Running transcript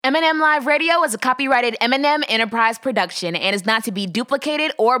M&M Live Radio is a copyrighted M&M Enterprise production and is not to be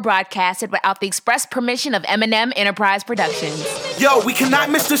duplicated or broadcasted without the express permission of M&M Enterprise Productions. Yo, we cannot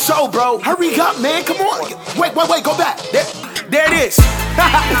miss the show, bro. Hurry up, man. Come on. Wait, go back. There it is.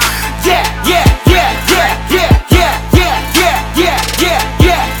 Yeah.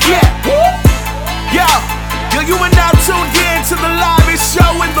 Yo, you are now tuned in to the livest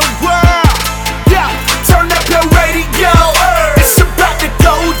show in the world. Yeah, turn up your radio. It's about to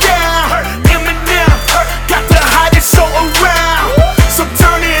go down. Eminem got the hottest show around. So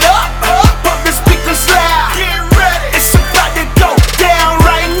turn it up, pump the speakers loud. Get ready. It's about to go down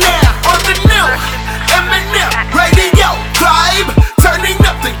right now on the new Eminem radio vibe. Turning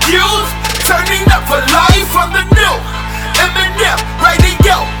up the youth, turning up for life on the new Eminem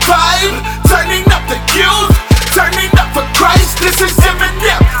radio vibe. Turning up the youth, turning up for Christ. This is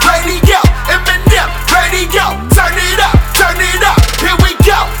Eminem radio, Eminem radio. Turn it up, turn it up. Here we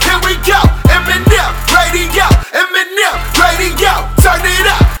go, Eminem radio, Eminem radio. Turn it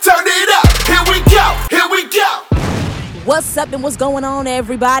up. Here we go. What's up and what's going on,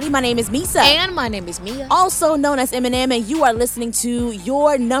 everybody? My name is Misa. And my name is Mia. Also known as Eminem, and you are listening to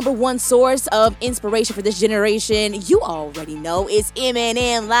your number one source of inspiration for this generation. You already know it's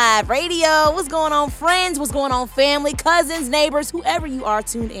M&M Live Radio. What's going on, friends? What's going on, family, cousins, neighbors, whoever you are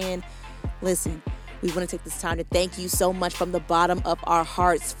tuned in? Listen, we want to take this time to thank you so much from the bottom of our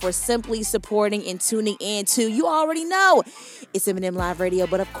hearts for simply supporting and tuning in to, you already know, it's M&M Live Radio.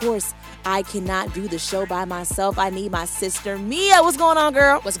 But of course, I cannot do the show by myself. I need my sister, Mia. What's going on,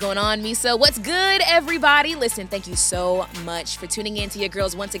 girl? What's going on, Misa? What's good, everybody? Listen, thank you so much for tuning in to your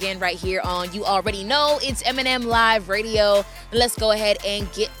girls once again right here on You Already Know. It's M&M Live Radio. Let's go ahead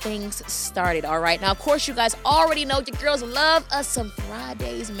and get things started, all right? Now, of course, you guys already know your girls love us some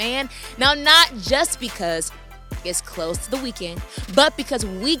Fridays, man. Now, not just because it's close to the weekend, but because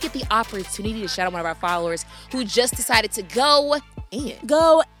we get the opportunity to shout out one of our followers who just decided to go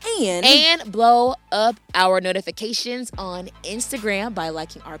and blow up our notifications on Instagram by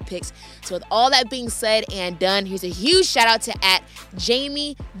liking our pics. So with all that being said and done, here's a huge shout out to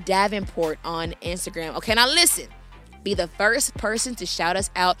 @Jamie Davenport on Instagram. Okay, now listen. Be the first person to shout us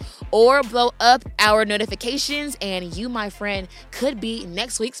out or blow up our notifications, and you, my friend, could be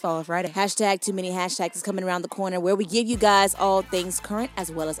next week's Follow Friday. Hashtag Too Many Hashtags is coming around the corner, where we give you guys all things current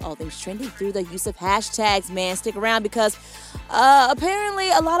as well as all things trending through the use of hashtags. Man, stick around because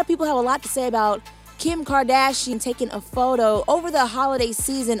apparently a lot of people have a lot to say about Kim Kardashian taking a photo over the holiday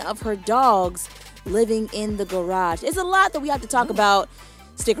season of her dogs living in the garage. It's a lot that we have to talk about.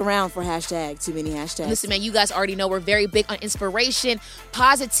 Stick around for hashtag Too Many Hashtags. Listen, man, you guys already know we're very big on inspiration,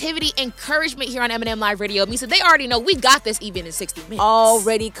 positivity, encouragement here on M&M Live Radio. Misa, they already know we got this even in 60 minutes.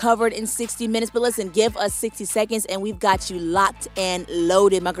 Already covered in 60 minutes. But listen, give us 60 seconds and we've got you locked and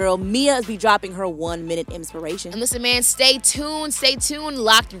loaded. My girl Mia is be dropping her 1 minute inspiration. And listen, man, stay tuned,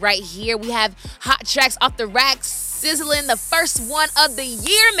 locked right here. We have hot tracks off the racks. Sizzling, the first one of the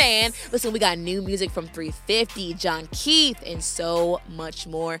year, man. Listen, we got new music from 350, John Keith, and so much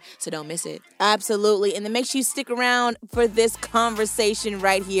more. So don't miss it. Absolutely. And then make sure you stick around for this conversation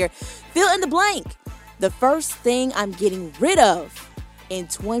right here. Fill in the blank. The first thing I'm getting rid of in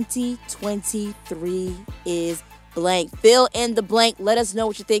 2023 is blank. Fill in the blank. Let us know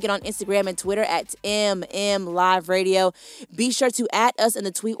what you're thinking on Instagram and Twitter @MM Live Radio. Be sure to @ us in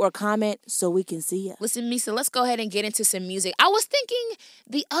the tweet or comment so we can see you. Listen, Misa, let's go ahead and get into some music. I was thinking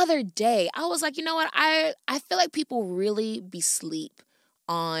the other day, I was like, you know what? I feel like people really be sleep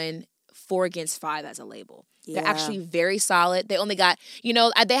on 4 Against 5 as a label. Yeah. They're actually very solid. They only got,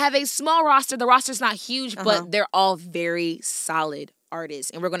 they have a small roster. The roster's not huge, but they're all very solid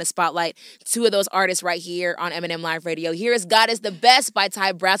artists. And we're going to spotlight 2 of those artists right here on M&M Live Radio. Here is God is the Best by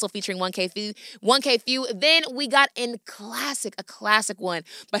Ty Brasel featuring 1K Few. Then we got a classic one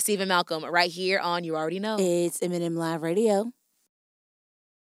by Stephen Malcolm right here on You Already Know. It's M&M Live Radio.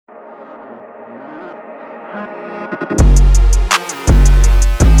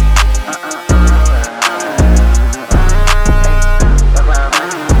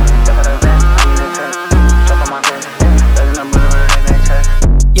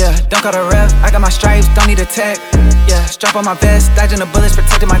 Don't call the ref, I got my stripes, don't need a tech. Yeah, strap on my vest, dodging the bullets,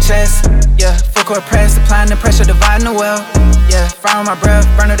 protecting my chest. Yeah, full court press, applying the pressure, dividing the well. Yeah, fry on my breath,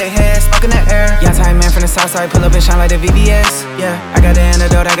 burn up their head, smoke in the air. Young tight man from the south side, pull up and shine like the VVS. Yeah, I got the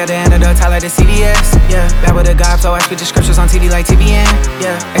antidote, tie like the CVS. Yeah, bad with the God flow, I speak the scriptures on TV like TBN.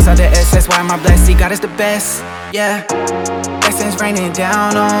 Yeah, X out the SS, why am I blessed? See, God is the best. Yeah, blessings raining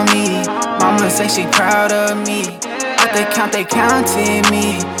down on me. Mama say she proud of me. At the count, they counted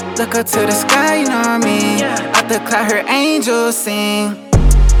me. Look up to the sky, you know what I mean? At the cloud, her angels sing.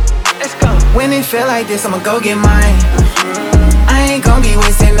 When it feel like this, I'ma go get mine. I ain't gon' be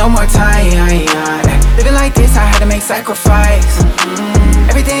wasting no more time. Living like this, I had to make sacrifice.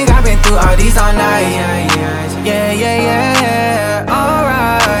 Everything I've been through, all these all night. Yeah,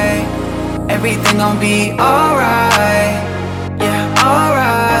 alright. Everything gon' be alright. Yeah,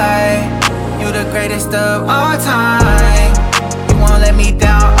 alright. You the greatest of all time. You won't let me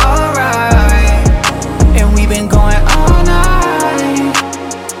down, alright. And we been going all night.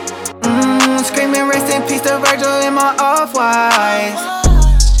 Screaming rest in peace to Virgil in my off-whites.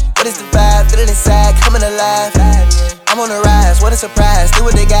 What is the vibe? Feel it inside, coming alive. I'm on the rise, what a surprise, do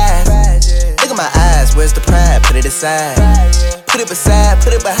what they got. Look at my eyes, where's the pride? Put it aside. Put it beside,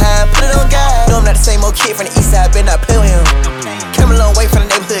 put it behind, put it on God. No, I'm not the same old kid from the east side, better not play with him. Came a long way from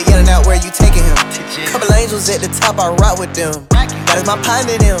the neighborhood, yelling out where you taking him. Couple angels at the top, I rock with them. God is my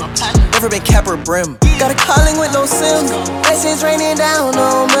partner them. Never been cap or brim. Got a calling with no Sims. Blessings raining down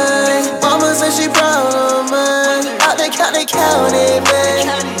on me. Mama said she proud of me. Out there count, they counted, man.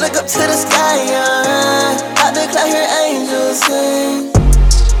 Look up to the sky, out the cloud, hear angels sing.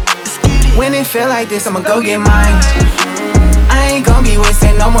 When it feel like this, I'ma go get mine. I ain't gon' be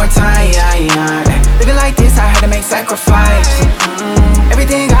wasting no more time. Living like this, I had to make sacrifice.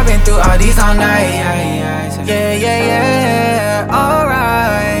 Everything I've been through, all these all night. Yeah,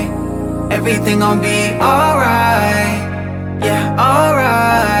 alright. Everything gon' be alright. Yeah,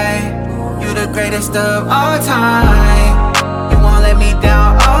 alright. You the greatest of all time. You won't let me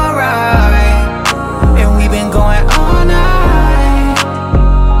down, alright. And we been going all night.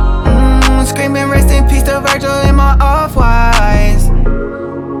 Screaming rest in peace to Virgil in my off-whites.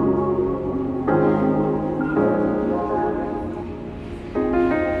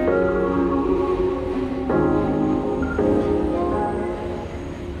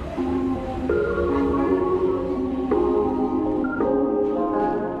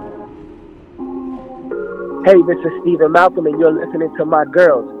 Hey, this is Stephen Malcolm, and you're listening to my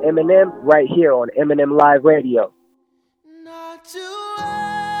girls, Eminem, right here on Eminem Live Radio. Not to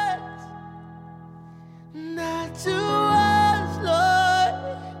us, Lord,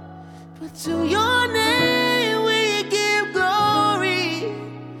 but to your name we give glory,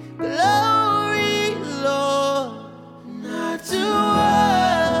 Lord. Not to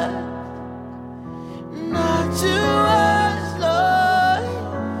us, Lord,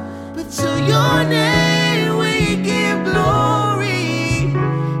 but to your name we give glory,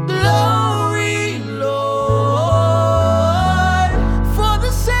 Lord. For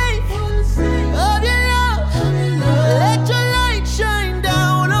the sake of your love, let your light shine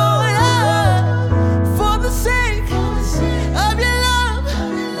down on us. For the sake of your love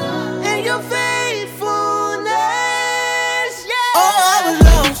and your faithfulness, yeah. Oh, I was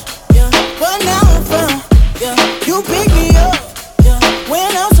lost, yeah, but now I'm found, yeah. You picked me up, yeah,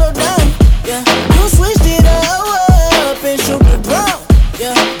 when I'm so down, yeah. You switched it up and shook the ground,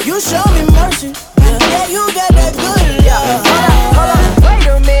 yeah. You showed me mercy, yeah, you got that good love. Hold on, wait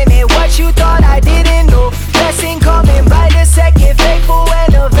a minute, what you thought I didn't know? Blessing coming by the second, faithful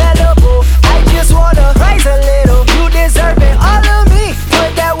and available. I just wanna praise a little, you deserve it, all of me.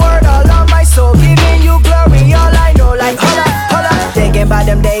 Put that word all on my soul, giving you glory, all I know. Like, hold on. Thinking about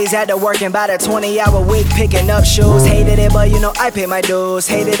them days, had to work about a 20-hour week, picking up shoes. Hated it, but you know I pay my dues.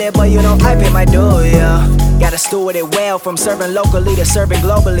 Hated it, but you know I pay my dues, yeah. Gotta steward it well, from serving locally to serving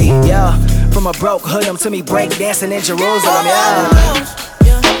globally, yeah. From a broke hood'em to me break dancing in Jerusalem, yeah.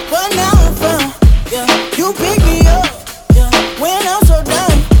 Yeah, but now I'm found, yeah. You picked me up, yeah, when I'm so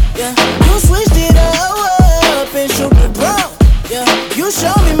down, yeah. You switched it up and shook the ground, yeah. You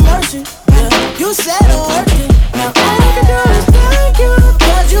showed me mercy, yeah. You said I'm worth it. Now all I can do is thank you,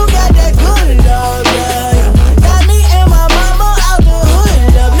 'cause you got that good love, yeah. Got me and my mama out the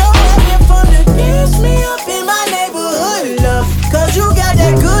hood, love. No weapon formed against me up in my neighborhood, love. 'Cause you got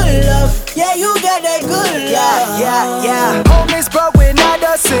that good love, yeah, you got that good love. Yeah. Homeless broke with not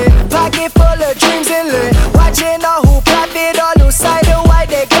a cent, pocket full of dreams and lit. Watching all who profit, all who side and white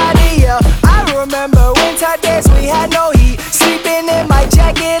they got it, yeah. I remember winter days we had no heat, sleeping in my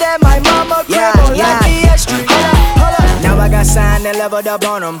jacket at my mama crib on Lafayette Street. Hold up. Now I got signed and leveled up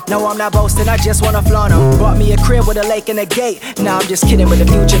on them. No, I'm not boasting, I just wanna flaunt them. Bought me a crib with a lake and a gate. Nah, I'm just kidding, but the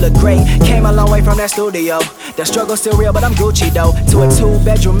future look great. Came a long way from that studio. The struggle's still real, but I'm Gucci though. To a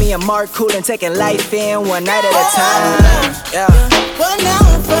 2-bedroom, me and Mark coolin', taking life in one night at a time. Yeah. But now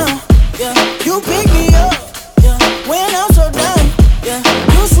I'm found, yeah. You picked me up, yeah, when I'm so down, yeah.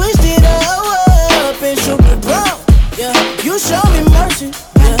 You switched it up and shook the ground, yeah. You showed me mercy,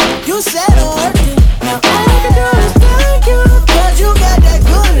 yeah. You said I'm worth it. Now all I can do is thank you, 'cause you got that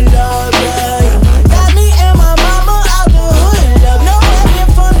good love, yeah. Got me and my mama out the hood, love. No weapon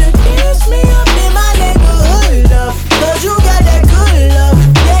formed against me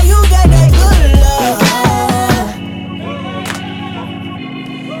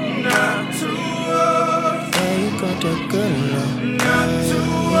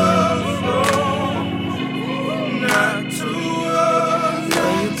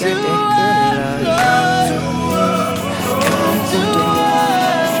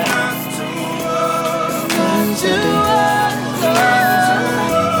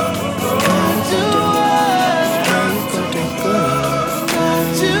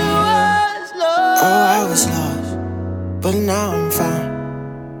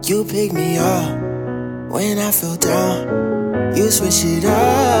I fell down, you switched it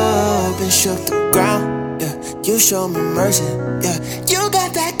up and shook the ground. Yeah, you showed me mercy. Yeah, you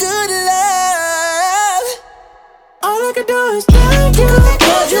got that good love. All I can do is thank you,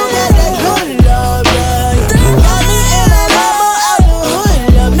 'cause you got that good love. Yeah, got me in that Lambo out the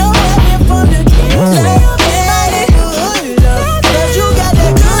hood. Love, no heaven from the king. Love, in my neighborhood. Love, 'cause you got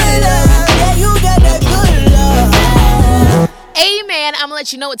that good love. Yeah, you got that good love. Amen. I'm going to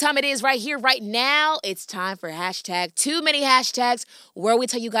let you know what time it is right here, right now. It's time for hashtag Too Many Hashtags, where we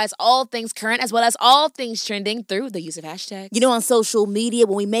tell you guys all things current as well as all things trending through the use of hashtags. You know, on social media,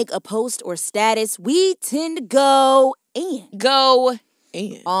 when we make a post or status, we tend to go in.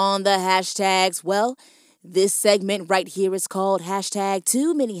 On the hashtags. Well, this segment right here is called hashtag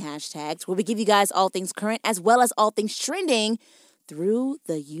Too Many Hashtags, where we give you guys all things current as well as all things trending through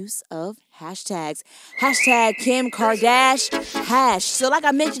the use of hashtags. Hashtag Kim Kardashian hash. So like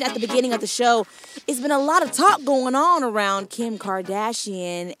I mentioned at the beginning of the show, it's been a lot of talk going on around Kim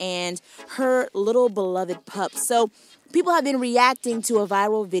Kardashian and her little beloved pup. So people have been reacting to a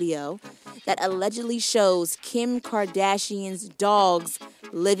viral video that allegedly shows Kim Kardashian's dogs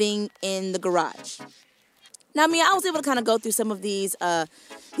living in the garage. Now, Mia, I was able to kind of go through some of these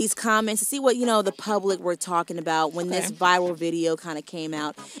comments to see what, the public were talking about when this viral video kind of came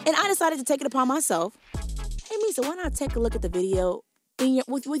out. And I decided to take it upon myself. Hey, Misa, why not take a look at the video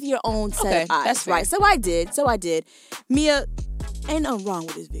with your own set of eyes? That's fair. Right. So I did. Mia, ain't nothing wrong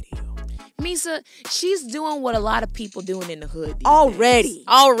with this video. Misa, she's doing what a lot of people doing in the hood these Already. days.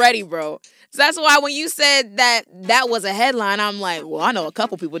 Already, bro. So that's why when you said that was a headline, I'm like, well, I know a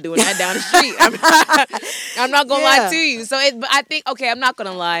couple people doing that down the street. I'm not going to lie to you. So I think, I'm not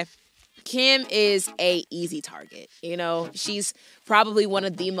going to lie. Kim is a easy target. She's probably one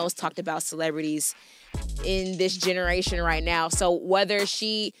of the most talked about celebrities in this generation right now. So whether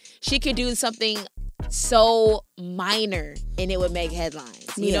she could do something so minor and it would make headlines.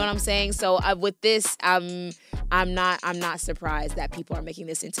 You know what I'm saying? So with this, I'm not surprised that people are making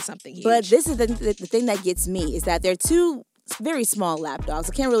this into something huge. But this is the thing that gets me is that they're two very small lap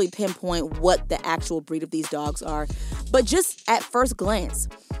dogs. I can't really pinpoint what the actual breed of these dogs are. But just at first glance,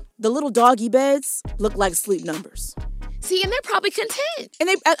 the little doggy beds look like sleep numbers. See, and they're probably content. And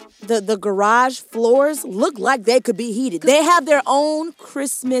the garage floors look like they could be heated. They have their own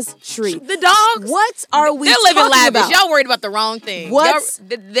Christmas tree. The dogs. What are we They're living talking lavish. about? Y'all worried about the wrong thing. We're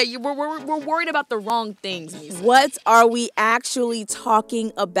worried about the wrong things, Misa. What are we actually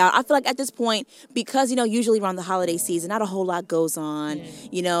talking about? I feel like at this point, because, usually around the holiday season, not a whole lot goes on.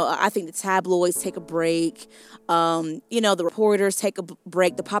 I think the tabloids take a break. The reporters take a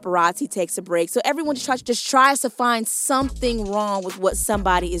break. The paparazzi takes a break. So everyone just tries to find something wrong with what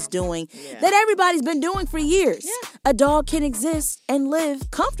somebody is doing that everybody's been doing for years. Yeah. A dog can exist and live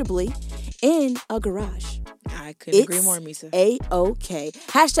comfortably in a garage. I couldn't agree more, Misa. A-okay.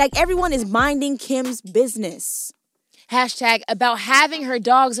 Hashtag everyone is minding Kim's business. Hashtag about having her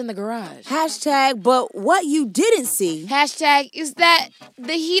dogs in the garage. Hashtag but what you didn't see. Hashtag is that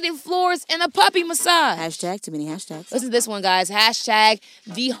the heated floors and a puppy massage. Hashtag too many hashtags. Listen to this one, guys. Hashtag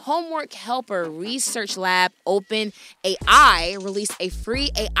the Homework Helper Research Lab OpenAI released a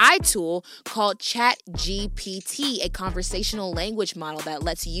free AI tool called ChatGPT, a conversational language model that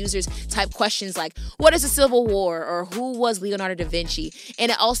lets users type questions like, what is the Civil War? Or who was Leonardo da Vinci? And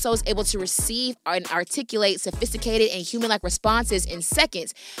it also is able to receive and articulate sophisticated and human-like responses in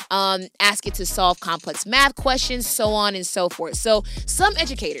seconds. Ask it to solve complex math questions, so on and so forth. So some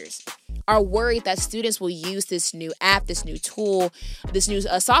educators are worried that students will use this new app, this new tool, this new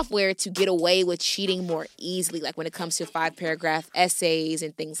software to get away with cheating more easily, like when it comes to 5-paragraph essays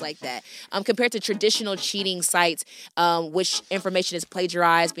and things like that. Compared to traditional cheating sites, which information is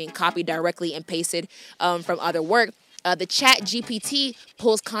plagiarized, being copied directly and pasted from other work, the ChatGPT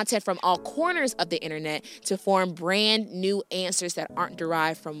pulls content from all corners of the internet to form brand new answers that aren't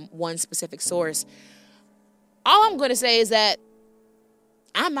derived from one specific source. All I'm going to say is that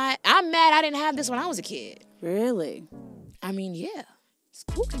I'm mad I didn't have this when I was a kid. Really? I mean, yeah.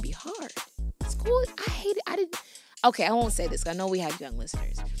 School can be hard. School, I hate it. Okay, I won't say this. I know we have young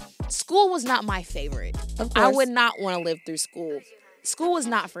listeners. School was not my favorite. Of course. I would not want to live through school. School was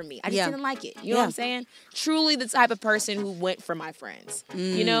not for me. I just didn't like it. You know what I'm saying? Truly the type of person who went for my friends.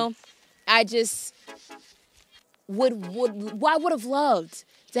 I just I would have loved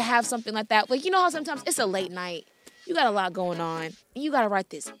to have something like that. Like, how sometimes it's a late night. You got a lot going on. And you got to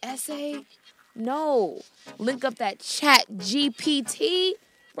write this essay. No. Link up that ChatGPT.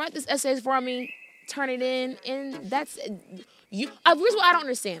 Write this essay for me. Turn it in. And that's... Here's what I don't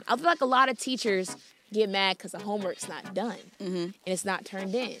understand. I feel like a lot of teachers get mad because the homework's not done and it's not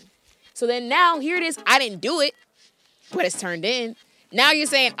turned in. So then now here it is. I didn't do it, but it's turned in. Now you're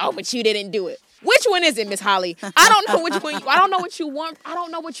saying, oh, but you didn't do it. Which one is it, Miss Holly? I don't know which one. I don't know what you want. I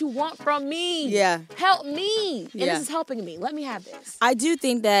don't know what you want from me. Yeah. Help me. And Yeah. this is helping me. Let me have this. I do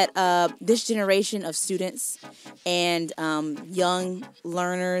think that this generation of students and young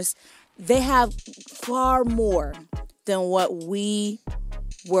learners, they have far more than what we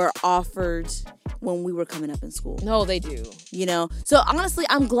were offered when we were coming up in school. No, they do. You know? So honestly,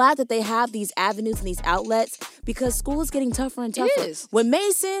 I'm glad that they have these avenues and these outlets because school is getting tougher and tougher. It is. When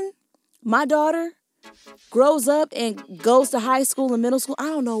Mason, my daughter, grows up and goes to high school and middle school, I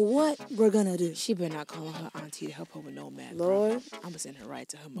don't know what we're gonna do. She better not call her auntie to help her with no math. Lord. I'm going to send her right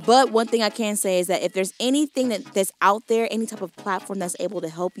to her mom. But one thing I can say is that if there's anything that's out there, any type of platform that's able to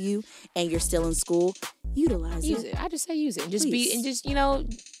help you and you're still in school, utilize Use it. I just say use it. And just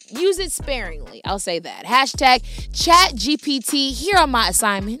use it sparingly. I'll say that. Hashtag ChatGPT. Here are my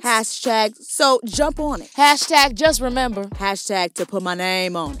assignments. Hashtag, so jump on it. Hashtag just remember. Hashtag to put my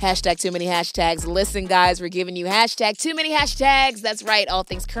name on. Hashtag too many hashtags. Listen, guys, we're giving you hashtag too many hashtags. That's right. All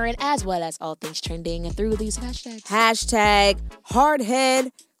things current as well as all things trending through these hashtags. Hashtag hard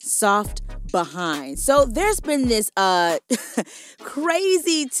head, soft behind. So there's been this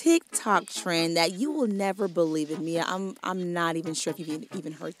crazy TikTok trend that you will never believe it, Mia. I'm not even sure if you've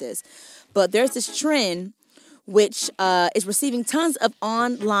even heard this. But there's this trend which is receiving tons of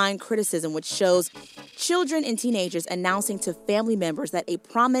online criticism, which shows children and teenagers announcing to family members that a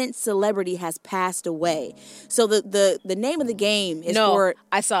prominent celebrity has passed away. So the name of the game is for...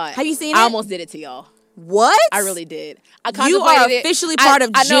 I saw it. Have you seen I it? almost did it to y'all. What? I really did. You are officially part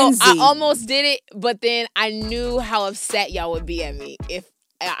of Gen Gen Z. I almost did it, but then I knew how upset y'all would be at me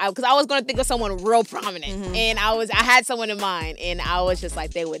because I was going to think of someone real prominent, and I had someone in mind, and I was just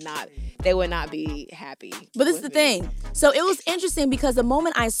like, they would not be happy. But this is the thing. So it was interesting because the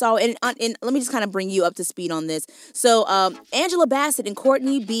moment I saw it, and let me just kind of bring you up to speed on this. So Angela Bassett and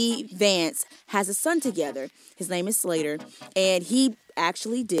Courtney B. Vance has a son together. His name is Slater, and he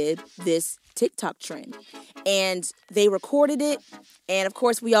actually did this TikTok trend, and they recorded it. And of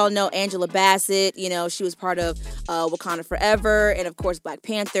course, we all know Angela Bassett. You know, she was part of Wakanda Forever, and of course Black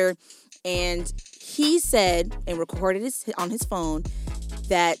Panther. And he said and recorded it on his phone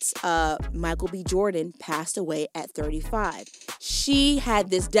that Michael B. Jordan passed away at 35. She had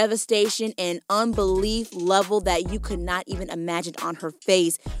this devastation and unbelief level that you could not even imagine on her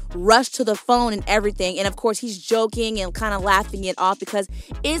face, rushed to the phone and everything. And of course, he's joking and kind of laughing it off because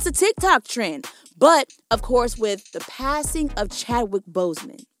it's a TikTok trend. But of course, with the passing of Chadwick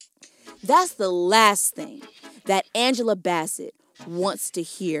Boseman, that's the last thing that Angela Bassett wants to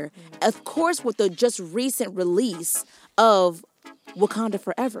hear. Of course, with the just recent release of Wakanda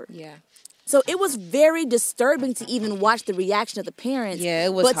Forever. Yeah. So it was very disturbing to even watch the reaction of the parents. Yeah,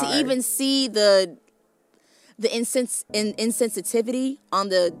 it was But hard. to even see the insensitivity on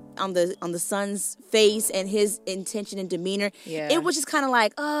the son's face and his intention and demeanor, Yeah. it was just kind of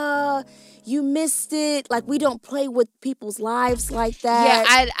like, you missed it. Like, we don't play with people's lives like that.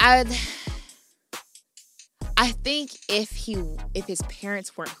 Yeah, I think if his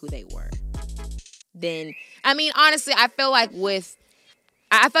parents weren't who they were, then I mean honestly, I feel like if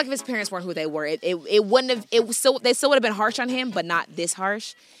his parents weren't who they were, it wouldn't have. They still would have been harsh on him, but not this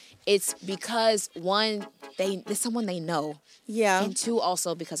harsh. It's because one, there's someone they know, Yeah. and two,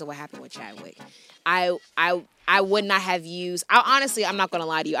 also because of what happened with Chadwick. I would not have used. Honestly, I'm not going to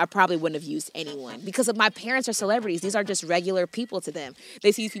lie to you. I probably wouldn't have used anyone because of my parents are celebrities. These are just regular people to them.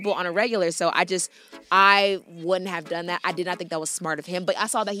 They see these people on a regular. So I wouldn't have done that. I did not think that was smart of him. But I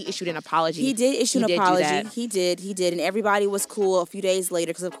saw that he issued an apology. He did issue an do apology. that. He did. And everybody was cool a few days later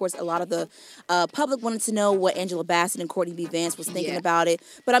because, of course, a lot of the public wanted to know what Angela Bassett and Courtney B. Vance was thinking Yeah. about it.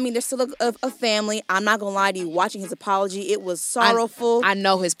 But, I mean, they're still a family. I'm not going to lie to you. Watching his apology, it was sorrowful. I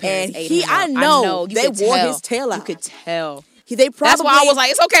know his parents And ate him I up. know You they could wore tell. his tail out. You could tell. They probably, That's why I was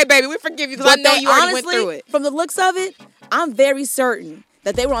like, it's okay, baby. We forgive you because I but know they you already honestly, went through it. From the looks of it, I'm very certain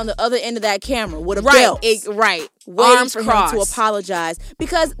that they were on the other end of that camera with a Right, belt. right. Waiting Arms for crossed. him to apologize.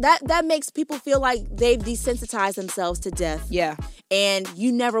 Because that makes people feel like they've desensitized themselves to death. Yeah. And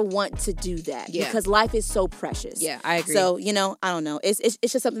you never want to do that. Yeah. Because life is so precious. Yeah, I agree. So, I don't know. It's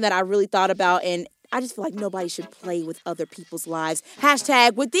just something that I really thought about, and I just feel like nobody should play with other people's lives.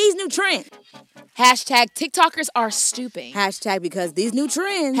 Hashtag with these new trends. Hashtag TikTokers are stooping. Hashtag because these new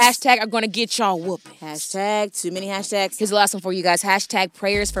trends. Hashtag are going to get y'all whooping. Hashtag too many hashtags. Here's the last one for you guys. Hashtag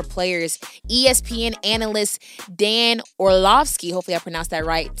prayers for players. ESPN analyst Dan Orlovsky, hopefully I pronounced that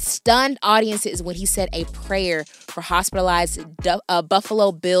right, stunned audiences when he said a prayer for hospitalized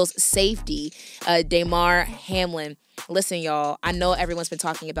Buffalo Bills safety, Damar Hamlin. Listen, y'all, I know everyone's been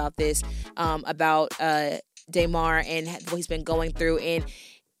talking about this, about Damar and what he's been going through, and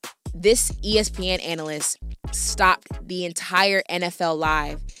this ESPN analyst stopped the entire NFL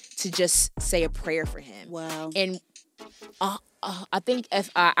Live to just say a prayer for him. Wow. And I think if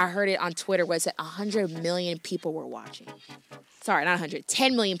I heard it on Twitter where it said 100 million people were watching. Sorry, not 100.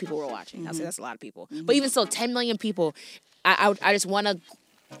 10 million people were watching. I'll say that's a lot of people. But even so, 10 million people, I just want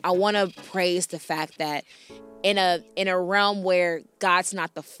to praise the fact that in a realm where God's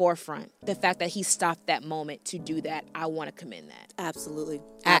not the forefront, the fact that he stopped that moment to do that, I want to commend that. Absolutely.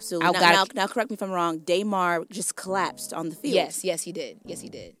 Now, correct me if I'm wrong. Damar just collapsed on the field. Yes, he did.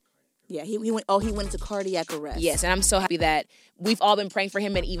 Yeah, he went into cardiac arrest. Yes, and I'm so happy that we've all been praying for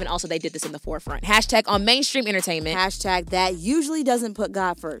him, and even also they did this in the forefront. Hashtag on mainstream entertainment. Hashtag that usually doesn't put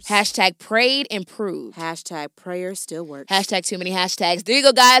God first. Hashtag prayed and proved. Hashtag prayer still works. Hashtag too many hashtags. There you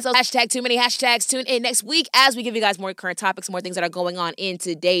go, guys. Hashtag too many hashtags. Tune in next week as we give you guys more current topics, more things that are going on in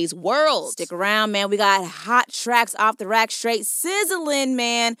today's world. Stick around, man. We got hot tracks off the rack, straight sizzling,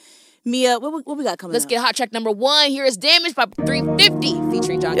 man. Mia, what we got coming Let's up? get hot track number 1. Here is Damage by 350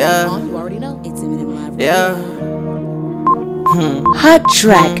 featuring John Kong. You already know. It's Eminem Live. Yeah. Hot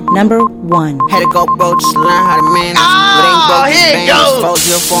track number 1. Had to go, bro, just learn how to manage. Here it goes.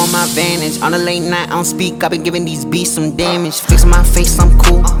 4-0 for my advantage. On the late night, I don't speak. I've been giving these beats some damage. Fixing my face, I'm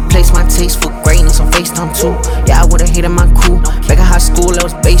cool. Place my taste for greatness on FaceTime too. Yeah, I would've hated my crew. Back in high school, I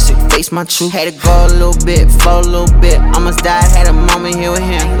was basic. Face my truth. Had to go a little bit, flow a little bit. Almost died, had a moment here with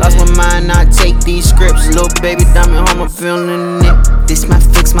him. Lost my mind, now I take these scripts. Little baby, dumb at home, I'm feeling it. This might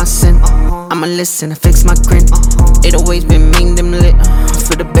fix my sin. I'ma listen, I fix my grin. It always been mean, them lit.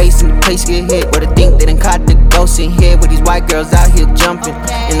 For the bass and the place get hit. Where they think they done caught the ghost in here. With these white girls out here jumping.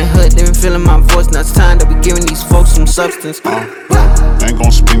 In the hood, they been feeling my voice. Now it's time that we giving these folks some substance. Ain't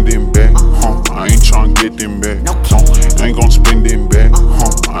gon' spend them back, I ain't tryna get them back. Ain't gon' spend them back,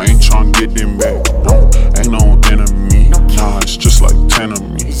 I ain't tryna get them back. Ain't no enemy, nah, it's just like 10 of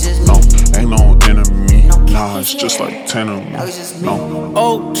me. No, ain't no enemy, nah, it's just like 10 of me. No.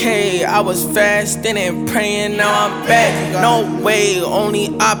 Okay, I was fasting and praying, now I'm back. No way, only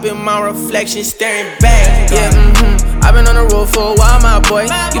op in my reflection staring back. Yeah, I've been on the road for a while, my boy.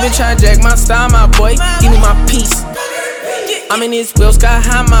 You been tryna jack my style, my boy. Give me my peace. I'm in this wheel sky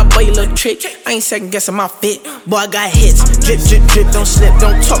high, my boy, little trick. I ain't second guessing my fit. Boy, I got hits. Drip, drip, drip, don't slip.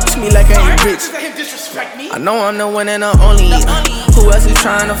 Don't talk to me like I ain't rich. I know I'm the one and the only. Who else is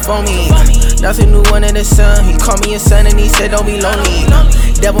trying to phone me? Nothing new under the sun. He called me a son and he said don't be lonely.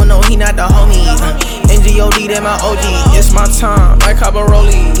 Devil know he not the homie. NGOD, they my OG. It's my time, like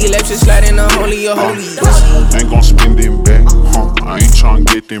Cabaroli. Electric slide in the holy of holies. Ain't gon' spend them back, I ain't tryna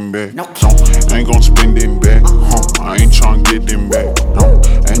get them back. No, ain't gon' spend them back, I ain't tryna get them back. No,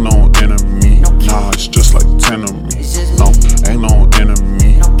 ain't no enemy, nah, it's just like 10 of me. No, ain't no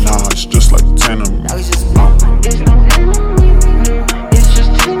enemy, nah, it's just like 10 of me. No. There's no enemy, it's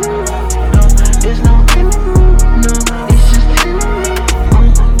just 10 of me. No, there's no enemy, no, it's just 10 of me.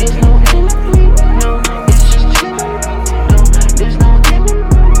 There's no enemy, no, it's just 10 of me. No, there's no enemy,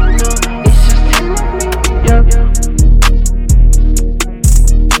 no, it's just 10 of me. Yeah.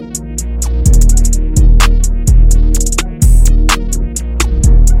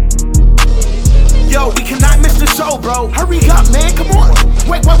 Yo, we cannot miss the show, bro. Hurry up, man. Come on.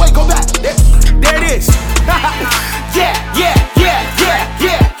 Wait, go back. There it is. Yeah.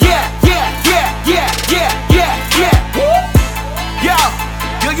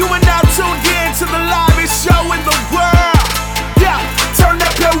 Yo, you are now tuned in to the livest show in the world. Yeah, turn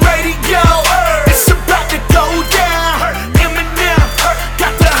up your radio. It's about to go down. Eminem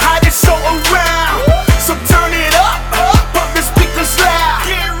got the hottest show around. So turn it up, pump the speakers loud.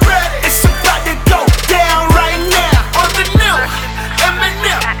 Get ready. It's about to go down right now on the new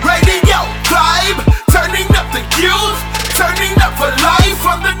Eminem radio vibe. Turning up the youth, turning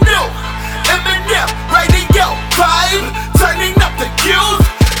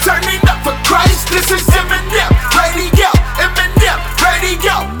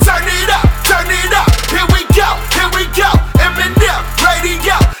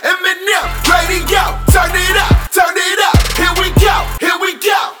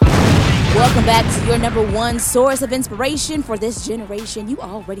your number one source of inspiration for this generation. You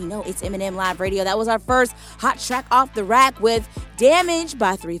already know it's Eminem Live Radio. That was our first hot track off the rack with Damage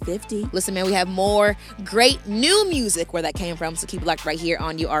by 350. Listen, man, we have more great new music where that came from, so keep it locked right here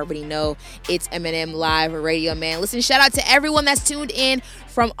on You Already Know. It's Eminem Live Radio, man. Listen, shout out to everyone that's tuned in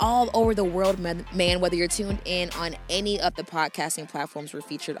from all over the world, man, whether you're tuned in on any of the podcasting platforms we're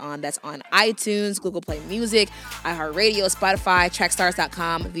featured on. That's on iTunes, Google Play Music, iHeartRadio, Spotify,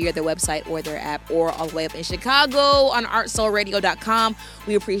 Tracksstars.com via their website or their app, or all the way up in Chicago on ArtSoulRadio.com.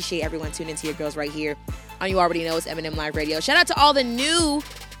 We appreciate everyone tuning into your girls right here on You Already Know it's Eminem Live Radio. Shout out to all the new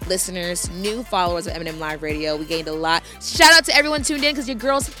listeners, new followers of Eminem Live Radio. We gained a lot. Shout out to everyone tuned in because your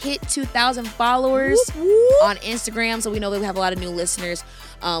girls hit 2,000 followers on Instagram. So we know that we have a lot of new listeners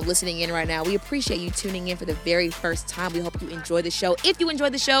listening in right now. We appreciate you tuning in for the very first time. We hope you enjoy the show. If you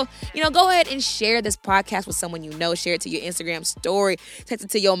enjoyed the show, go ahead and share this podcast with someone you know. Share it to your Instagram story. Text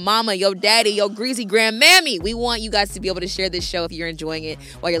it to your mama, your daddy, your greasy grandmammy. We want you guys to be able to share this show if you're enjoying it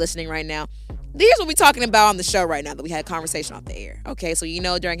while you're listening right now. Here's what we're talking about on the show right now that we had a conversation off the air. Okay, so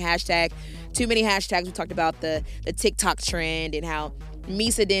during hashtag, too many hashtags, we talked about the TikTok trend and how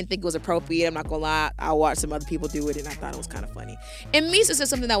Misa didn't think it was appropriate. I'm not gonna lie, I watched some other people do it and I thought it was kind of funny. And Misa said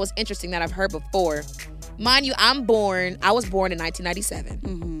something that was interesting that I've heard before. Mind you, I was born in 1997.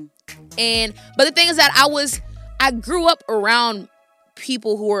 Mm-hmm. But the thing is that I grew up around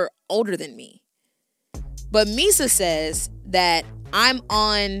people who were older than me. But Misa says that I'm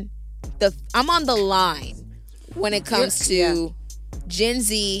on the line when it comes to Gen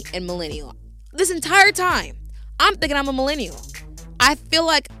Z and millennial. This entire time, I'm thinking I'm a millennial. I feel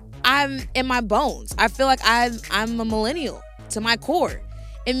like I'm in my bones. I feel like I'm a millennial to my core.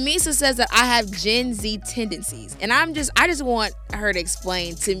 And Misa says that I have Gen Z tendencies. And I just want her to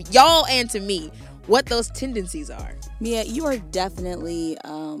explain to y'all and to me what those tendencies are. Mia, you are definitely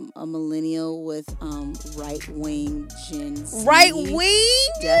a millennial with right-wing Gen Z. Right-wing?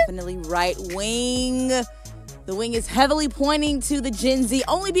 Definitely right-wing. The wing is heavily pointing to the Gen Z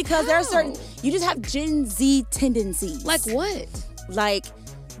only because there are certain... You just have Gen Z tendencies. Like what?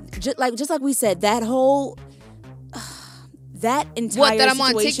 Just like we said, that whole... that entire What, that I'm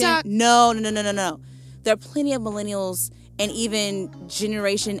situation, on TikTok? No. There are plenty of millennials and even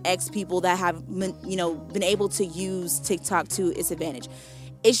Generation X people that have, been able to use TikTok to its advantage.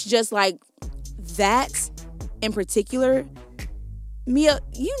 It's just like that in particular. Mia,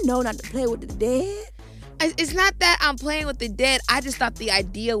 you know not to play with the dead. It's not that I'm playing with the dead. I just thought the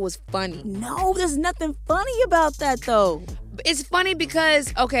idea was funny. No, there's nothing funny about that, though. It's funny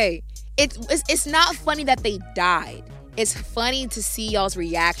because, okay, it's not funny that they died. It's funny to see y'all's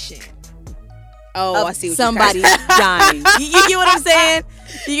reaction. Oh, I see what somebody dying. You get what I'm saying?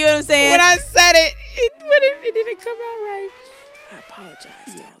 You get what I'm saying? When I said it didn't come out right. I apologize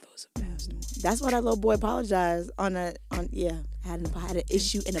to all those past ones. That's why that little boy apologized had an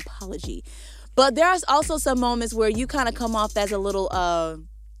issue, an apology. But there's also some moments where you kind of come off as a little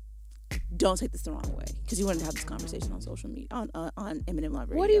don't take this the wrong way, because you wanted to have this conversation on social media on Eminem Live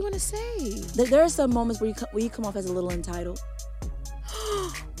Radio. What are you gonna say? There are some moments where you come off as a little entitled.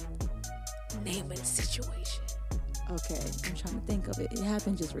 Name a situation. Okay, I'm trying to think of it. It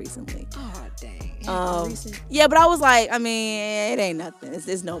happened just recently. Oh, dang. Yeah, but I was like, it ain't nothing.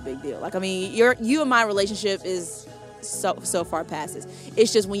 It's no big deal. Like, you and my relationship is so far past this.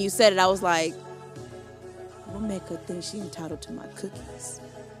 It's just when you said it, I was like, what make her think she entitled to my cookies?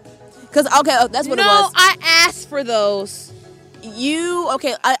 Because that's what it was. No, I asked for those.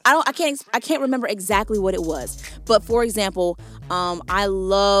 I can't remember exactly what it was. But for example, I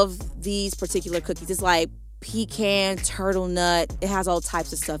love these particular cookies. It's like pecan, turtle nut. It has all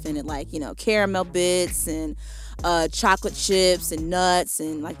types of stuff in it, like, caramel bits and chocolate chips and nuts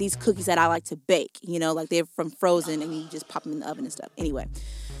and like these cookies that I like to bake, like they're from Frozen and you just pop them in the oven and stuff. Anyway,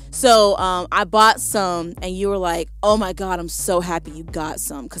 so I bought some and you were like, oh my God, I'm so happy you got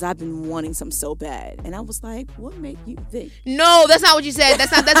some because I've been wanting some so bad. And I was like, what made you think? No, that's not what you said.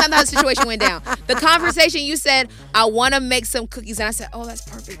 That's not how the situation went down. The conversation, you said, I want to make some cookies. And I said, oh, that's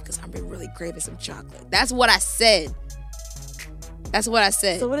perfect because I've been really craving some chocolate. That's what I said. That's what I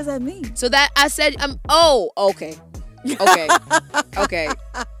said. So what does that mean? So that I said, okay. Okay.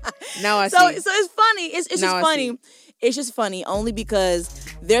 Now I see. So it's funny. It's just funny. It's just funny only because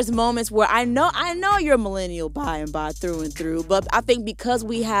there's moments where I know you're a millennial by and by through and through, but I think because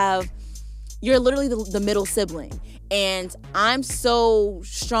you're literally the middle sibling, and I'm so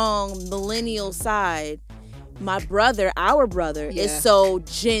strong millennial side. Our brother is so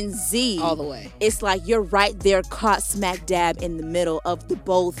Gen Z all the way. It's like you're right there, caught smack dab in the middle of the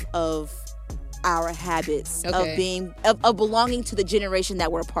both of our habits of belonging to the generation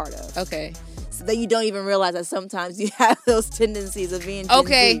that we're a part of. Okay. so that you don't even realize that sometimes you have those tendencies of being Gen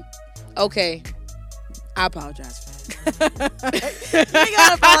Z. Okay. I apologize for that. You ain't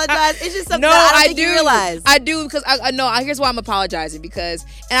gotta apologize. It's just something that I don't think you realize. I do because I know. Here's why I'm apologizing and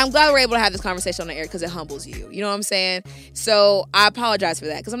I'm glad we're able to have this conversation on the air because it humbles you. You know what I'm saying? So I apologize for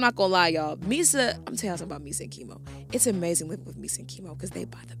that because I'm not gonna lie, y'all. Misa, I'm telling you something about Misa and Chemo. It's amazing living with Misa and Chemo because they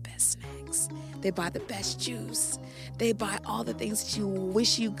buy the best snacks. They buy the best juice. They buy all the things that you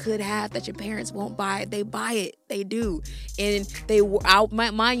wish you could have that your parents won't buy. They buy it. They do. And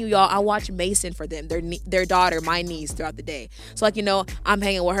mind you, y'all, I watch Mason for them, their daughter, my niece, throughout the day. So, like, you know, I'm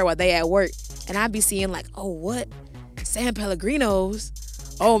hanging with her while they at work. And I be seeing, like, oh, what? San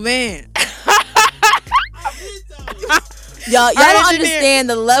Pellegrinos? Oh, man. Y'all don't understand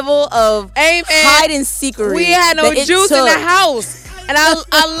the level of hide and seekery. We had no juice in the house. And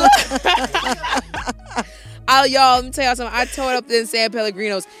y'all, let me tell y'all something. I tore up them San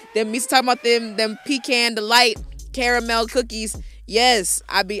Pellegrinos. Them Misa talking about them pecan delight caramel cookies. Yes,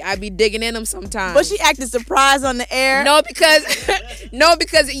 I be digging in them sometimes. But she acted surprised on the air. No, because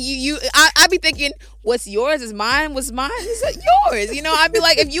I be thinking, what's yours is mine. What's mine is yours. You know, I be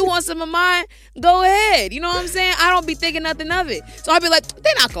like, if you want some of mine, go ahead. You know what I'm saying? I don't be thinking nothing of it. So I be like,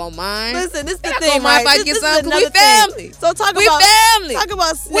 they're not gonna mind. Listen, this is the thing, right? If I get some, we family. So talk about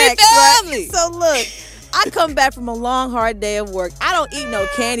snacks, we family. Right? So look, I come back from a long, hard day of work. I don't eat no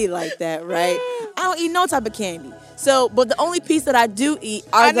candy like that, right? I don't eat no type of candy. So, but the only piece that I do eat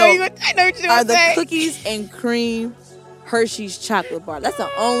are the cookies and cream Hershey's chocolate bar. That's the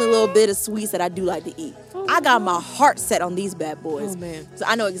only little bit of sweets that I do like to eat. I got my heart set on these bad boys. Oh, man. So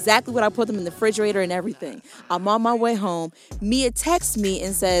I know exactly what I put them in the refrigerator and everything. I'm on my way home. Mia texts me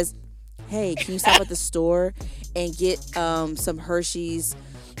and says, hey, can you stop at the store and get some Hershey's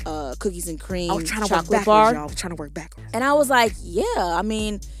cookies and cream chocolate bar? I was trying to work backwards. And I was like, yeah, I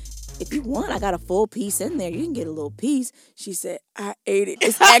mean, if you want, I got a full piece in there. You can get a little piece. She said, I ate it.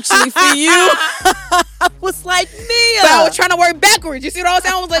 It's actually for you. I was like, Mia. But I was trying to work backwards. You see what I was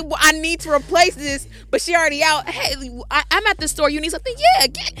saying? I was like, well, I need to replace this. But she already out. Hey, I'm at the store. You need something? Yeah,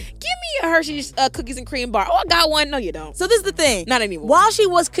 give me a Hershey's cookies and cream bar. Oh, I got one. No, you don't. So this is the thing. Not anymore. While she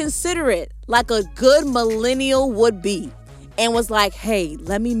was considerate, like a good millennial would be, and was like, hey,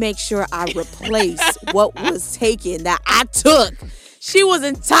 let me make sure I replace what was taken that I took. She was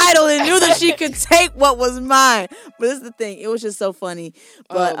entitled and knew that she could take what was mine. But this is the thing. It was just so funny.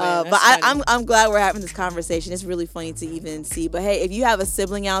 But I'm glad we're having this conversation. It's really funny to even see. But hey, if you have a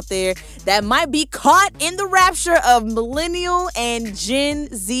sibling out there that might be caught in the rapture of millennial and Gen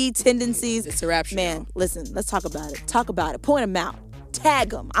Z tendencies, it's a rapture. Man, listen, let's talk about it. Talk about it. Point them out. Tag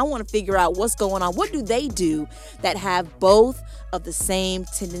them. I want to figure out what's going on. What do they do that have both of the same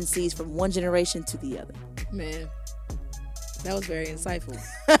tendencies from one generation to the other? Man. That was very insightful.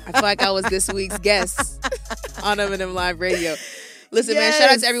 I feel like I was this week's guest on M&M Live Radio. Listen, man, shout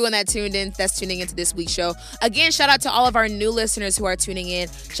out to everyone that's tuning into this week's show. Again, shout out to all of our new listeners who are tuning in.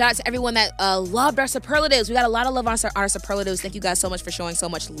 Shout out to everyone that loved our superlatives. We got a lot of love on our superlatives. Thank you guys so much for showing so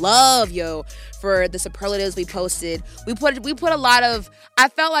much love, for the superlatives we posted. We put a lot of, I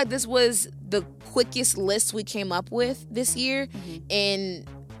felt like this was the quickest list we came up with this year. Mm-hmm. And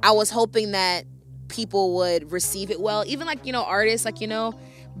I was hoping that people would receive it well, even artists,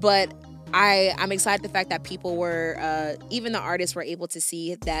 but I'm excited the fact that people were, even the artists were able to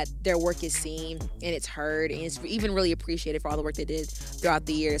see that their work is seen and it's heard and it's even really appreciated for all the work they did throughout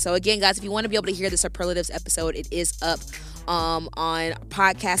the year. So again, guys, if you want to be able to hear the Superlatives episode, it is up on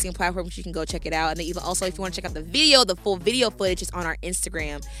podcasting platforms. You can go check it out. And then even also, if you want to check out the video, the full video footage is on our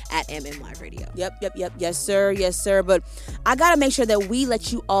Instagram at MM Live Radio. Yep. Yes, sir. But I got to make sure that we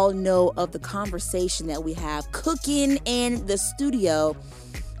let you all know of the conversation that we have cooking in the studio.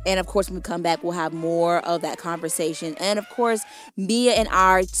 And of course, when we come back, we'll have more of that conversation. And of course, Mia and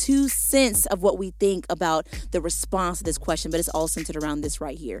our 2 cents of what we think about the response to this question. But it's all centered around this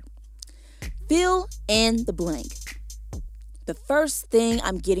right here. Fill in the blank. The first thing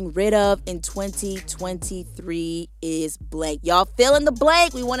I'm getting rid of in 2023 is blank. Y'all fill in the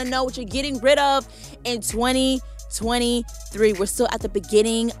blank. We want to know what you're getting rid of in 2023. We're still at the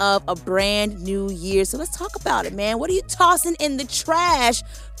beginning of a brand new year. So let's talk about it, man. What are you tossing in the trash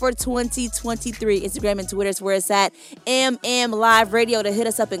for 2023? Instagram and Twitter is where it's at. MM Live Radio to hit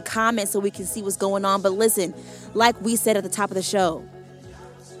us up in comments so we can see what's going on. But listen, like we said at the top of the show,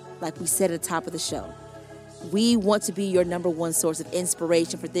 we want to be your number one source of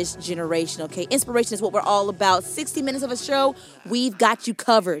inspiration for this generation, okay? Inspiration is what we're all about. 60 minutes of a show, we've got you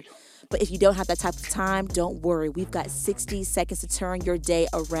covered. But if you don't have that type of time, don't worry. We've got 60 seconds to turn your day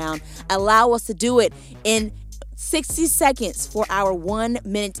around. Allow us to do it in 60 seconds for our 1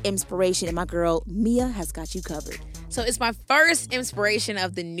 minute inspiration, and my girl Mia has got you covered. So it's my first inspiration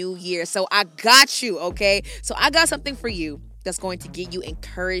of the new year. So I got you, okay? So I got something for you that's going to get you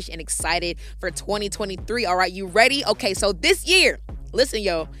encouraged and excited for 2023. All right, you ready? Okay, so this year, listen,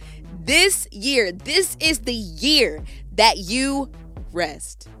 yo, this is the year that you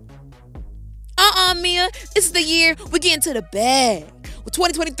rest. Mia, this is the year we get into the bag. With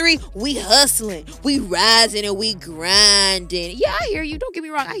 2023, we hustling, we rising, and we grinding. Yeah, I hear you. Don't get me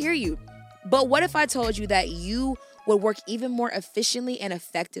wrong, I hear you. But what if I told you that you would work even more efficiently and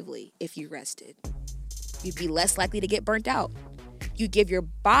effectively if you rested? You'd be less likely to get burnt out. You'd give your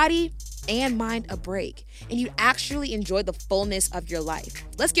body and mind a break, and you'd actually enjoy the fullness of your life.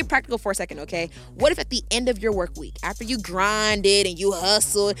 Let's get practical for a second, okay? What if at the end of your work week, after you grinded and you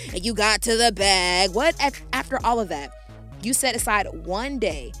hustled and you got to the bag, what if after all of that, you set aside one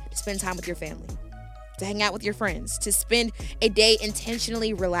day to spend time with your family, to hang out with your friends, to spend a day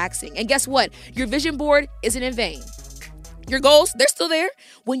intentionally relaxing? And guess what? Your vision board isn't in vain. Your goals, they're still there.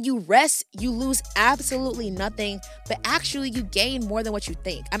 When you rest, you lose absolutely nothing, but actually you gain more than what you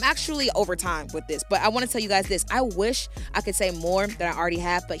think. I'm actually over time with this, but I want to tell you guys this. I wish I could say more than I already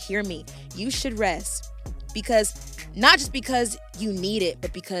have, but hear me. You should rest because not just because you need it,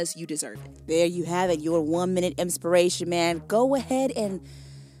 but because you deserve it. There you have it, your 1 minute inspiration, man. Go ahead and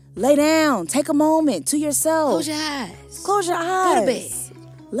lay down. Take a moment to yourself. Close your eyes. Close your eyes. Go to bed.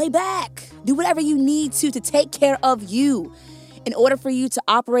 Lay back. Do whatever you need to take care of you. In order for you to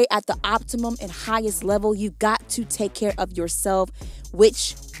operate at the optimum and highest level, you got to take care of yourself,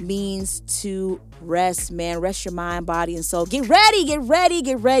 which means to rest, man. Rest your mind, body, and soul. Get ready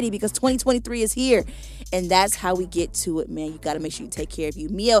because 2023 is here. And that's how we get to it, man. You got to make sure you take care of you.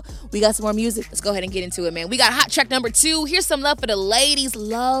 Mia, we got some more music. Let's go ahead and get into it, man. We got hot track number 2. Here's some love for the ladies.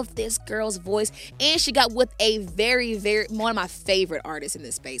 Love this girl's voice. And she got with a very, very, one of my favorite artists in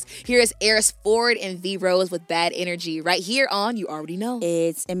this space. Here is Eris Ford and V Rose with Bad Energy right here on You Already Know.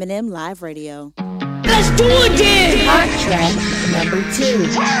 It's M&M Live Radio. Let's do it then! Hot track number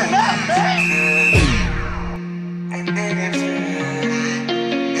 2. Turn up, baby!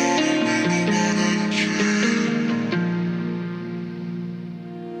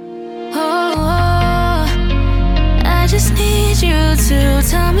 I just need you to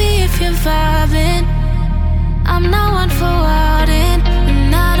tell me if you're vibing. I'm not one for wildin',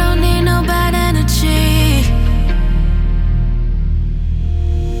 and I don't need no bad energy.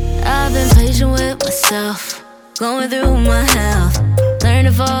 I've been patient with myself, going through my health,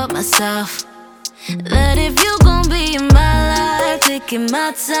 learning for myself that if you gon' be in my life, taking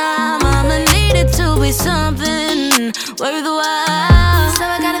my time, I'ma need it to be something worth the while. So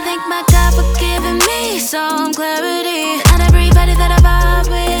I gotta thank my God for giving me some clarity. Not everybody that I vibe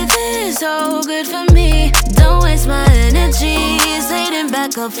with is so good for me. Don't waste my energy, it's waiting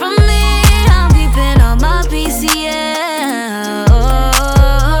back up from me. I'm keeping all my peace, yeah.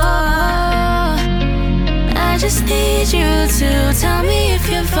 I just need you to tell me if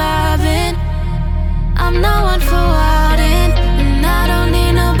you're vibing. I'm not one for wildin', and I don't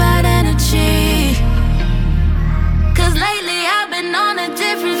need no bad energy. Cause lately I've been on a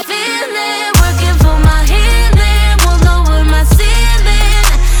different feeling, working for my healing, won't lower my ceiling.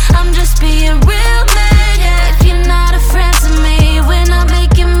 I'm just being real, man, yeah. If you're not a friend to me, we're not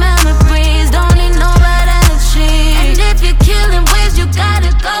making memories, don't need no bad energy. And if you're killing waves, you gotta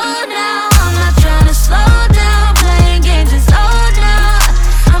go now. I'm not trying to slow down, playing games is old now.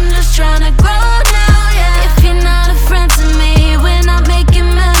 I'm just trying to grow now.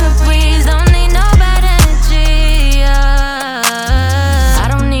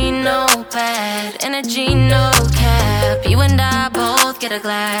 Get a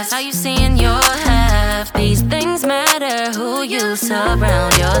glass, are you seeing your half? These things matter, who you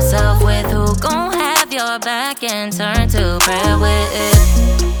surround yourself with, who gon' have your back and turn to prayer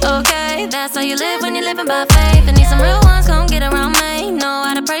with. Okay, that's how you live when you're living by faith. And need some real ones gon' get around me. Know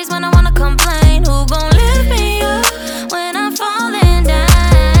how to praise when I wanna complain. Who gon' lift me up when I'm falling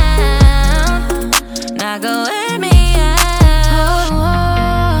down? Now go let me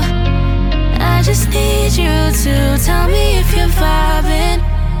out. I just need you to tell me if you're vibing.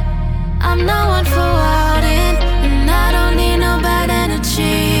 I'm not one for wildin', and I don't need no bad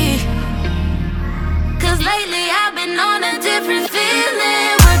energy. Cause lately I've been on a different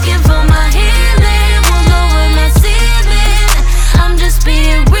feeling, working for my healing, won't lower my ceiling. I'm just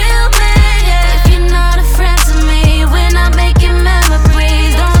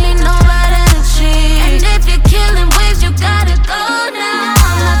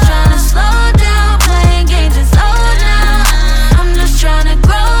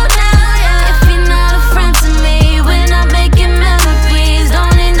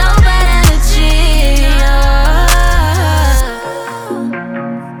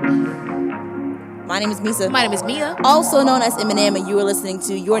Misa. My name is Mia. Also known as Eminem, and you are listening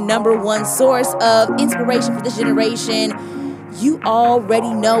to your number one source of inspiration for this generation. You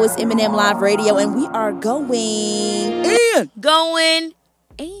already know it's Eminem Live Radio, and we are going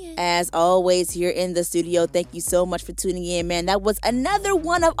in. As always, here in the studio, thank you so much for tuning in, man. That was another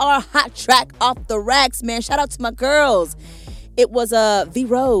one of our hot track off the racks, man. Shout out to my girls. It was V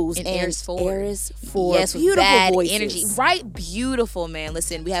Rose and Eris Ford. Yes, beautiful bad voices. energy. Right, beautiful, man.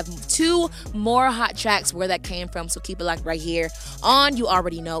 Listen, we have 2 more hot tracks where that came from, so keep it locked right here on You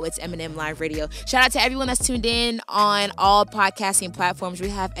Already Know It's Eminem Live Radio. Shout out to everyone that's tuned in on all podcasting platforms. We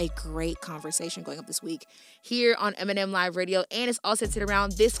have a great conversation going up this week here on Eminem Live Radio, and it's all centered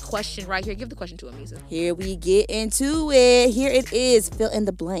around this question right here. Give the question to Amisa. Here we get into it. Here it is. Fill in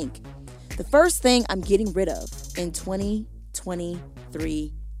the blank. The first thing I'm getting rid of in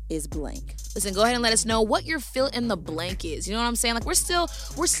 2023 is blank. Listen, go ahead and let us know what your fill in the blank is. You know what I'm saying? Like we're still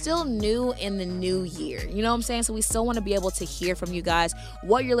new in the new year. You know what I'm saying? So we still want to be able to hear from you guys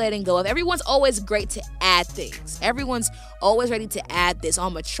what you're letting go of. Everyone's always great to add things. Everyone's always ready to add this. Oh,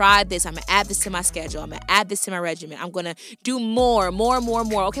 I'm gonna try this. I'm gonna add this to my schedule. I'm gonna add this to my regimen. I'm gonna do more.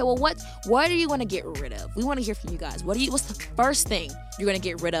 Okay, well, what are you gonna get rid of? We want to hear from you guys. What's the first thing you're gonna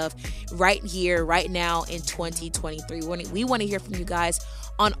get rid of right here, right now in 2023? We want to hear from you guys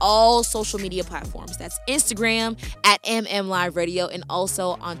on all social media platforms. That's Instagram at MM Live Radio and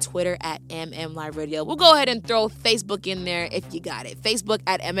also on Twitter at MM Live Radio. We'll go ahead and throw Facebook in there if you got it. Facebook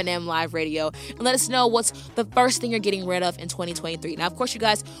at M&M Live Radio. And let us know what's the first thing you're getting rid of in 2023. Now, of course, you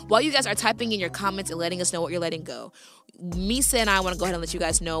guys, while you guys are typing in your comments and letting us know what you're letting go, Misa and I want to go ahead and let you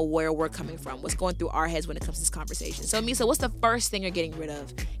guys know where we're coming from, what's going through our heads when it comes to this conversation. So, Misa, what's the first thing you're getting rid of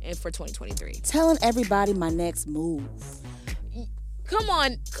for 2023? Telling everybody my next move. Come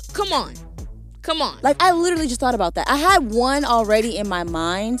on. Like, I literally just thought about that. I had one already in my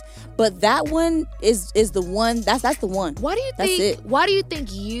mind, but that one is the one. That's the one. Why do you that's think? it. Why do you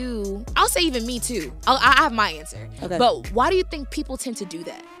think you? I'll say even me too. I have my answer. Okay. But why do you think people tend to do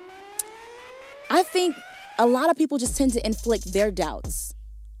that? I think a lot of people just tend to inflict their doubts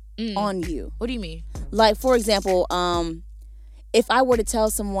on you. What do you mean? Like, for example, if I were to tell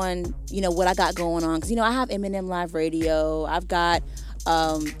someone, what I got going on, because, I have Eminem Live Radio, I've got,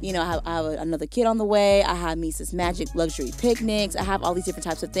 I have another kid on the way, I have Misa's Magic Luxury Picnics, I have all these different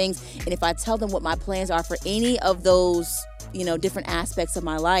types of things, and if I tell them what my plans are for any of those, different aspects of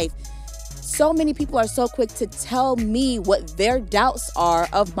my life, so many people are so quick to tell me what their doubts are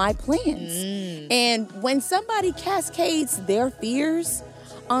of my plans. And when somebody cascades their fears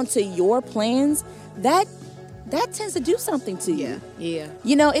onto your plans, that tends to do something to you. Yeah.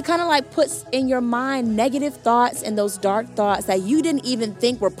 It kind of like puts in your mind negative thoughts and those dark thoughts that you didn't even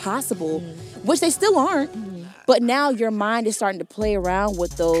think were possible, which they still aren't. But now your mind is starting to play around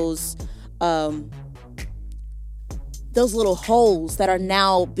with those little holes that are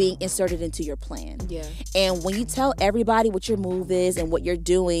now being inserted into your plan. Yeah. And when you tell everybody what your move is and what you're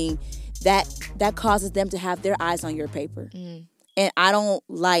doing, that causes them to have their eyes on your paper. And I don't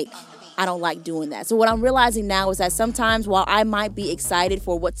like doing that. So what I'm realizing now is that sometimes while I might be excited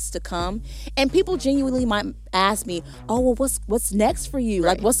for what's to come, and people genuinely might ask me, oh, well, what's next for you?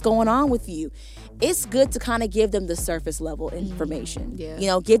 Right. Like, what's going on with you? It's good to kind of give them the surface level information.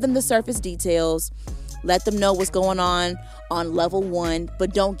 Yeah. Give them the surface details. Let them know what's going on level 1,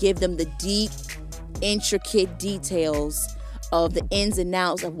 but don't give them the deep, intricate details of the ins and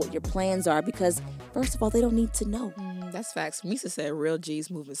outs of what your plans are, because first of all, they don't need to know. That's facts. Misa said real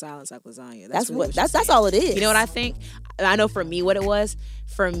G's move in silence like lasagna. That's all it is. You know what I think? I know for me what it was.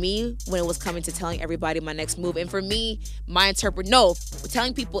 For me, when it was coming to telling everybody my next move, and for me,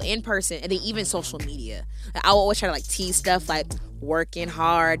 telling people in person and then even social media. I always try to tease stuff like working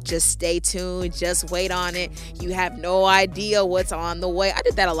hard, just stay tuned, just wait on it. You have no idea what's on the way. I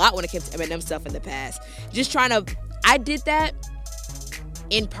did that a lot when it came to Eminem stuff in the past. I did that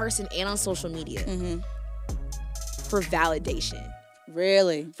in person and on social media for validation.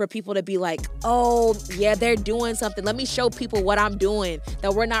 Really? For people to be like, oh, yeah, they're doing something. Let me show people what I'm doing.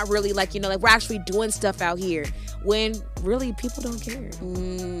 That we're not really we're actually doing stuff out here. When really people don't care.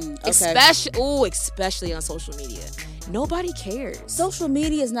 Okay. Especially on social media. Nobody cares. Social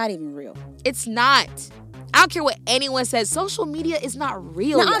media is not even real. It's not. I don't care what anyone says. Social media is not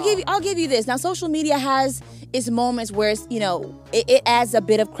real. Now, I'll give you this. Now, social media has its moments where it's, it adds a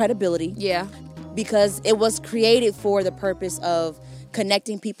bit of credibility. Yeah. Because it was created for the purpose of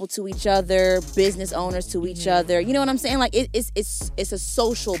connecting people to each other, business owners to each other. You know what I'm saying? Like it's a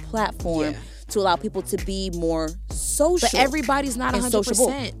social platform to allow people to be more social. But everybody's not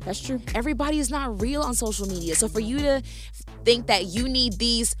 100%. That's true. Everybody is not real on social media. So for you to think that you need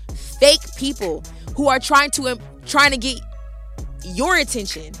these fake people who are trying to get your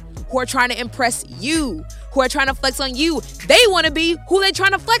attention, who are trying to impress you, who are trying to flex on you. They want to be who they're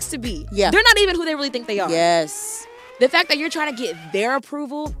trying to flex to be. Yeah. They're not even who they really think they are. Yes. The fact that you're trying to get their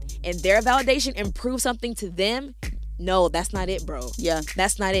approval and their validation and prove something to them, no, that's not it, bro. Yeah.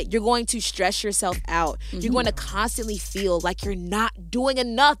 That's not it. You're going to stress yourself out. You're going to constantly feel like you're not doing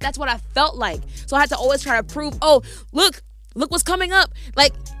enough. That's what I felt like. So I had to always try to prove, oh, look what's coming up.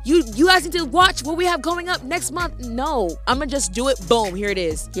 Like, you guys need to watch what we have going up next month. No, I'm going to just do it. Boom, here it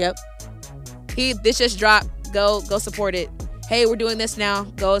is. Yep. This just dropped. Go support it. Hey, we're doing this now.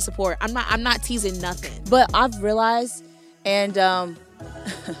 Go support. I'm not teasing nothing. But I've realized, and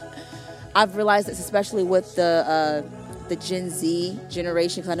I've realized this especially with the Gen Z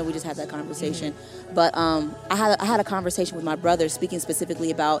generation, because I know we just had that conversation. But I had a conversation with my brother speaking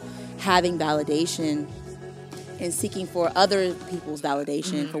specifically about having validation and seeking for other people's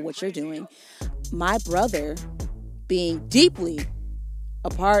validation for what you're doing. My brother, being deeply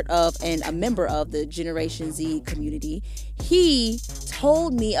a part of and a member of the Generation Z community, he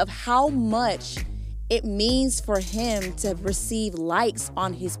told me of how much it means for him to receive likes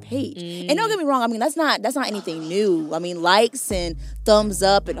on his page. And don't get me wrong, I mean, that's not anything new. I mean, likes and thumbs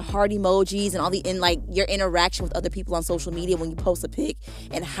up and heart emojis and all the, and like your interaction with other people on social media when you post a pic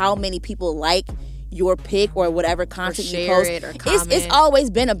and how many people like your pic or whatever content you post. It or comment. It's always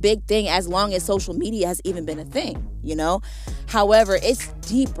been a big thing as long as social media has even been a thing, you know? However, it's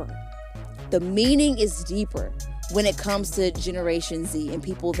deeper. The meaning is deeper when it comes to Generation Z and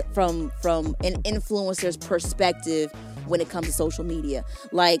people from an influencer's perspective when it comes to social media.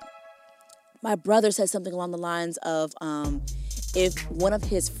 Like, my brother said something along the lines of, if one of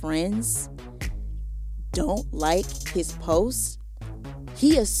his friends don't like his post,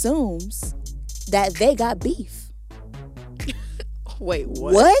 he assumes that they got beef. Wait,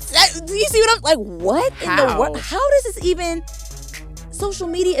 what? What? Do you see what I'm like? What in the How? world? How does this even? Social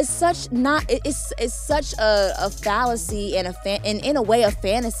media is such not. It's such a fallacy and in a way a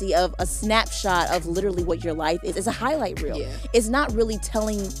fantasy of a snapshot of literally what your life is. It's a highlight reel. Yeah. It's not really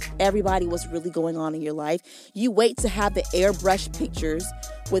telling everybody what's really going on in your life. You wait to have the airbrush pictures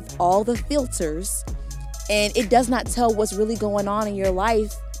with all the filters, and it does not tell what's really going on in your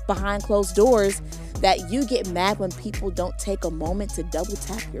life behind closed doors, that you get mad when people don't take a moment to double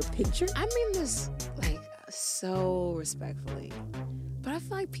tap your picture. I mean this like so respectfully, but I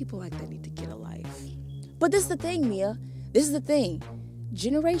feel like people like that need to get a life. But this is the thing, Mia. This is the thing.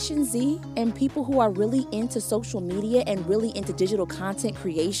 Generation Z and people who are really into social media and really into digital content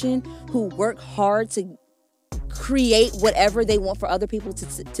creation, who work hard to create whatever they want for other people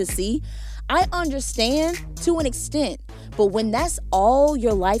to see, I understand to an extent. But when that's all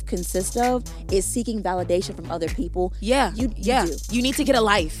your life consists of is seeking validation from other people, you do. You need to get a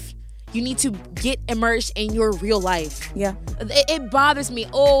life. You need to get immersed in your real life. Yeah. It bothers me.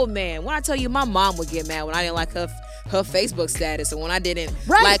 Oh, man. When I tell you, my mom would get mad when I didn't like her Facebook status, or when I didn't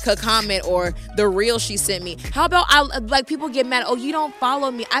like her comment or the reel she sent me. How about people get mad? Oh, you don't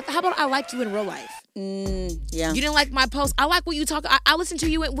follow me. How about I like you in real life? Yeah. You didn't like my post. I like what you talk. I listen to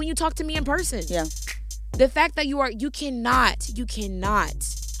you when you talk to me in person. Yeah. The fact that you cannot.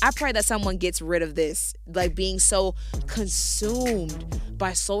 I pray that someone gets rid of this, like being so consumed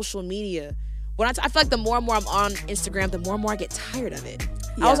by social media. When I feel like the more and more I'm on Instagram, the more and more I get tired of it.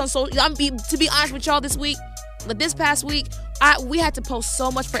 Yeah. I was on social. To be honest with y'all, this past week, we had to post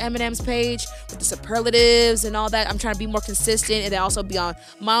so much for Eminem's page with the superlatives and all that. I'm trying to be more consistent and then also be on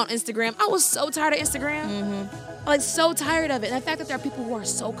my own Instagram. I was so tired of Instagram. I'm like so tired of it. And the fact that there are people who are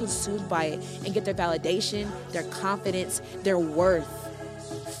so consumed by it and get their validation, their confidence, their worth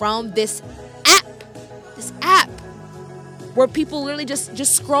from this app where people literally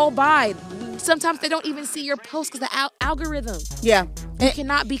just scroll by. Sometimes they don't even see your post because the algorithm. Yeah. You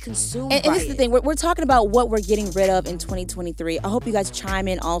cannot be consumed by it. And this is the thing. We're talking about what we're getting rid of in 2023. I hope you guys chime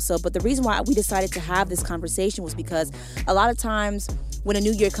in also. But the reason why we decided to have this conversation was because a lot of times when a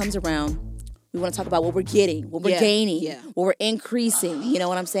new year comes around, we want to talk about what we're getting, what we're gaining, what we're increasing. You know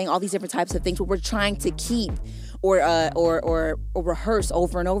what I'm saying? All these different types of things, what we're trying to keep or rehearse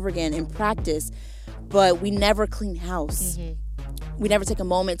over and over again and practice. But we never clean house. We never take a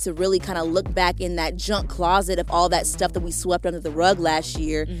moment to really kind of look back in that junk closet of all that stuff that we swept under the rug last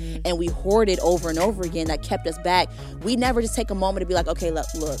year and we hoarded over and over again that kept us back. We never just take a moment to be like, okay, look,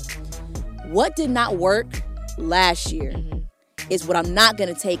 what did not work last year is what I'm not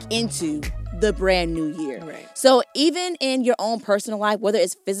going to take into the brand new year. Right. So even in your own personal life, whether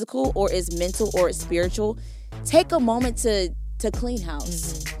it's physical or it's mental or it's spiritual, take a moment to clean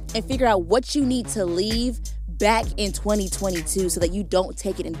house and figure out what you need to leave back in 2022 so that you don't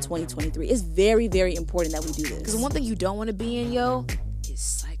take it into 2023. It's very, very important that we do this. Because one thing you don't want to be in, yo, is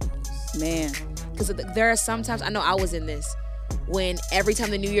cycles. Man. Because there are sometimes, I know I was in this, when every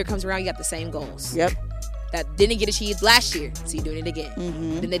time the new year comes around, you got the same goals. Yep. That didn't get achieved last year, so you're doing it again.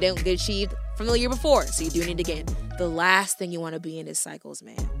 Mm-hmm. Then they don't get achieved from the year before, so you're doing it again. The last thing you want to be in is cycles,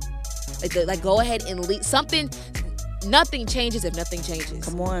 man. Like go ahead and leave something. Nothing changes if nothing changes.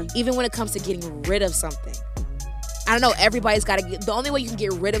 Come on. Even when it comes to getting rid of something. I don't know, everybody's got to the only way you can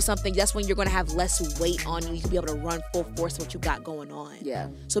get rid of something, that's when you're going to have less weight on you. You can be able to run full force what you got going on. Yeah.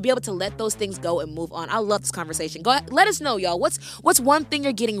 So be able to let those things go and move on. I love this conversation. Go ahead, let us know, y'all. What's one thing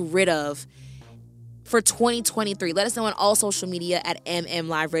you're getting rid of for 2023? Let us know on all social media at MM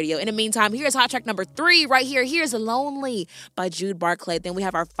Live Radio. In the meantime, here's hot track number 3 right here. Here's Lonely by Jude Barclay. Then we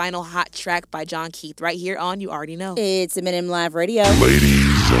have our final hot track by John Keith right here on You Already Know. It's MM Live Radio.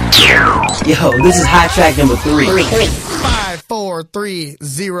 Ladies and Yo, this is hot track number 3. 5, 4, 3,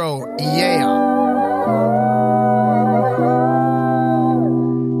 0, yeah.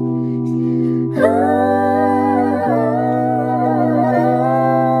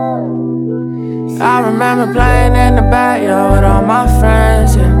 I remember playing in the backyard with all my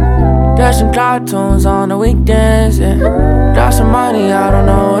friends, yeah. There's some cartoons on the weekends, yeah. Got some money, I don't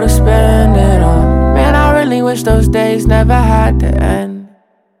know what to spend it on. Man, I really wish those days never had to end.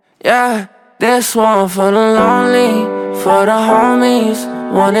 Yeah, this one for the lonely, for the homies,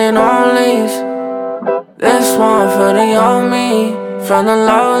 one and onlys. This one for the young me, from the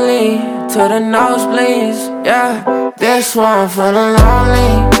lowly to the nosebleeds. Yeah, this one for the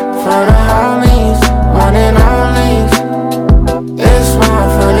lonely, for the homies, one and onlys. This one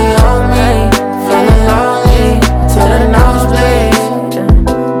for the young me, from the lonely to the nosebleeds.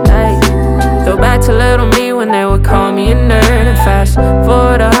 Hey, go back to little me when they would call me a nerd. And fast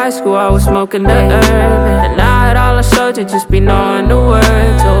forward to high school, I was smoking the herb. And now at all I showed you just be knowing the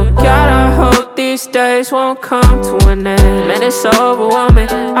words. Oh God, I hope these days won't come to an end. Man, it's so overwhelming,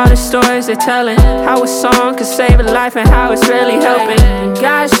 all the stories they're telling. How a song can save a life and how it's really helping. And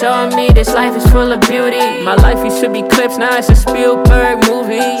God's showing me this life is full of beauty. My life used to be clips, now it's a Spielberg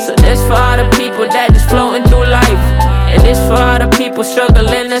movie. So this for all the people that just floating through life. And this for all the people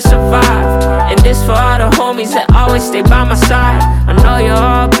struggling to survive. And this for all the homies that always stay by my side. I know you'll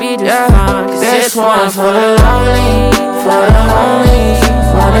all be just fine. This one for the lonely, for the homies,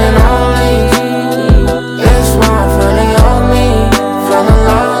 one and only. This one for the young me, from the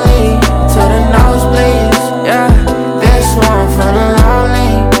lonely to the nosebleeds. Yeah, this one for the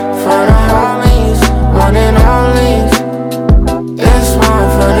lonely, for the homies, one and only. This one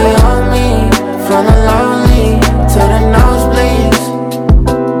for the young me, from the lonely to the nosebleeds.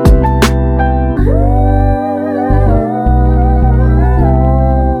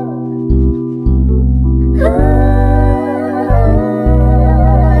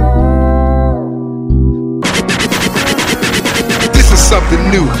 This is something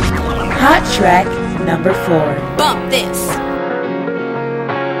new. Hot track number 4. Bump this.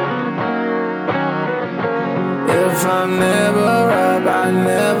 If I'm never up, I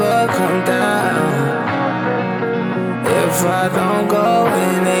never come down. If I don't go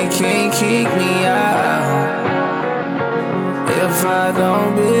in, they can't kick me out. If I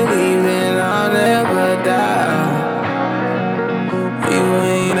don't believe, then I'll never die. You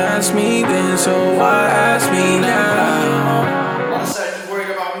ain't asked me then, so why ask me now?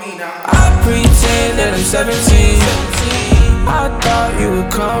 I pretend that I'm 17. I thought you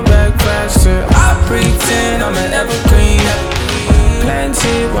would come back faster. I pretend I'm an evergreen,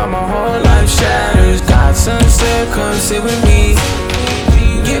 planted while my whole life shatters. God sunset, come sit with me.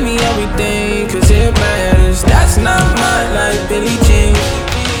 Give me everything, cause it matters. That's not mine like Billie Jean.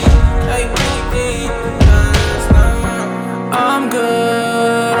 I'm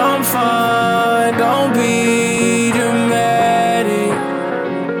good, I'm fine, don't be dramatic.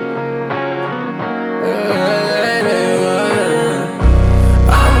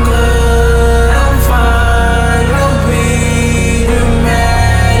 I'm good, I'm fine, don't be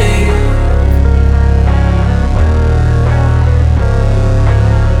dramatic.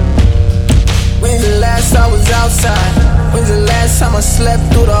 When's the last I was outside? When's the last time I slept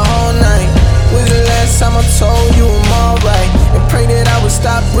through the whole night? When's the last time I told you I'm alright? And pray that I would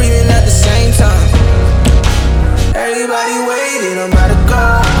stop breathing at the same time. Everybody waiting, I'm about to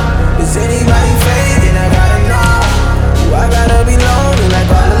go. Is anybody fading? I gotta know. Do I gotta be lonely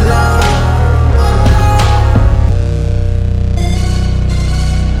like all alone?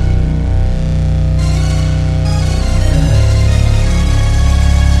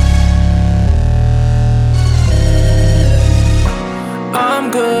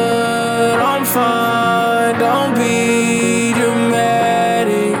 I'm good, I'm fine, don't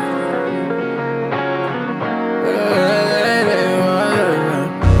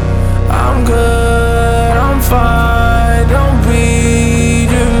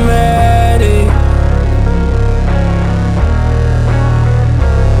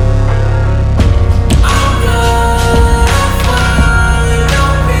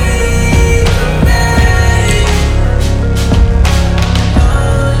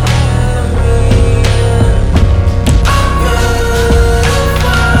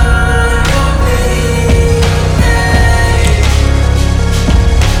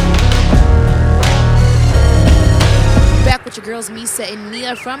your girls Misa and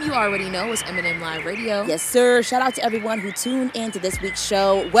Mia from You Already Know. It's Eminem Live Radio. Yes, sir. Shout out to everyone who tuned in to this week's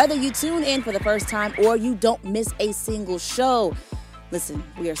show. Whether you tune in for the first time or you don't miss a single show. Listen,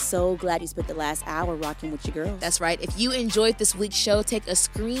 we are so glad you spent the last hour rocking with your girls. That's right. If you enjoyed this week's show, take a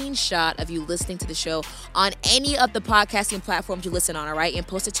screenshot of you listening to the show on any of the podcasting platforms you listen on, all right? And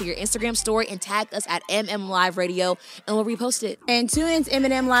post it to your Instagram story and tag us at MM Live Radio, and we'll repost it. And tune in to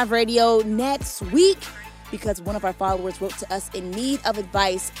Eminem Live Radio next week, because one of our followers wrote to us in need of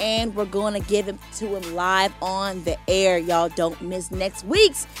advice, and we're going to give it to him live on the air. Y'all don't miss next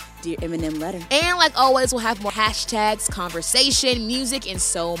week's Dear Eminem letter. And like always, we'll have more hashtags, conversation, music, and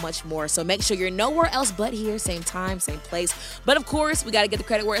so much more. So make sure you're nowhere else but here, same time, same place. But of course, we got to get the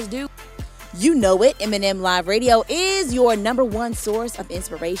credit where it's due. You know it, Eminem Live Radio is your number one source of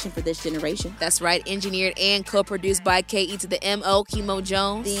inspiration for this generation. That's right, engineered and co-produced by KE to the M.O. Kimo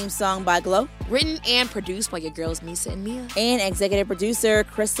Jones. Theme song by Glow. Written and produced by your girls Misa and Mia. And executive producer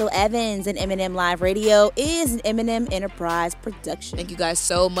Crystal Evans. And Eminem Live Radio is an Eminem Enterprise production. Thank you guys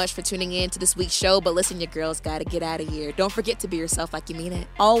so much for tuning in to this week's show. But listen, your girls gotta get out of here. Don't forget to be yourself like you mean it.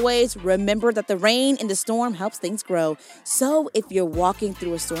 Always remember that the rain in the storm helps things grow. So if you're walking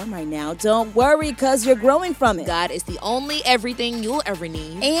through a storm right now, don't worry, because you're growing from it. God is the only everything you'll ever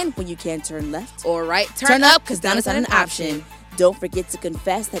need. And when you can't turn left or right, turn up, because down is not an option. Don't forget to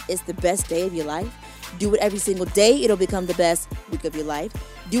confess that it's the best day of your life. Do it every single day, it'll become the best week of your life.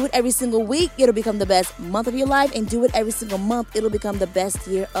 Do it every single week, it'll become the best month of your life. And do it every single month, it'll become the best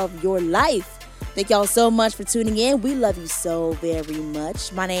year of your life. Thank y'all so much for tuning in. We love you so very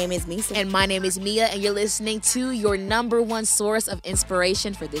much. My name is Misa. And my name is Mia, and you're listening to your number one source of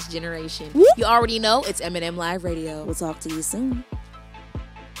inspiration for this generation. Whoop. You already know it's Eminem Live Radio. We'll talk to you soon.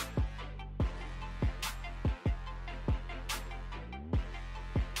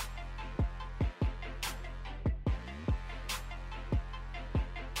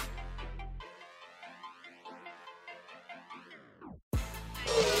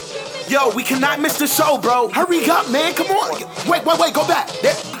 Yo, we cannot miss the show, bro. Hurry up, man. Come on. Wait. Go back.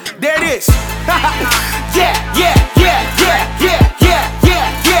 There it is. Yeah.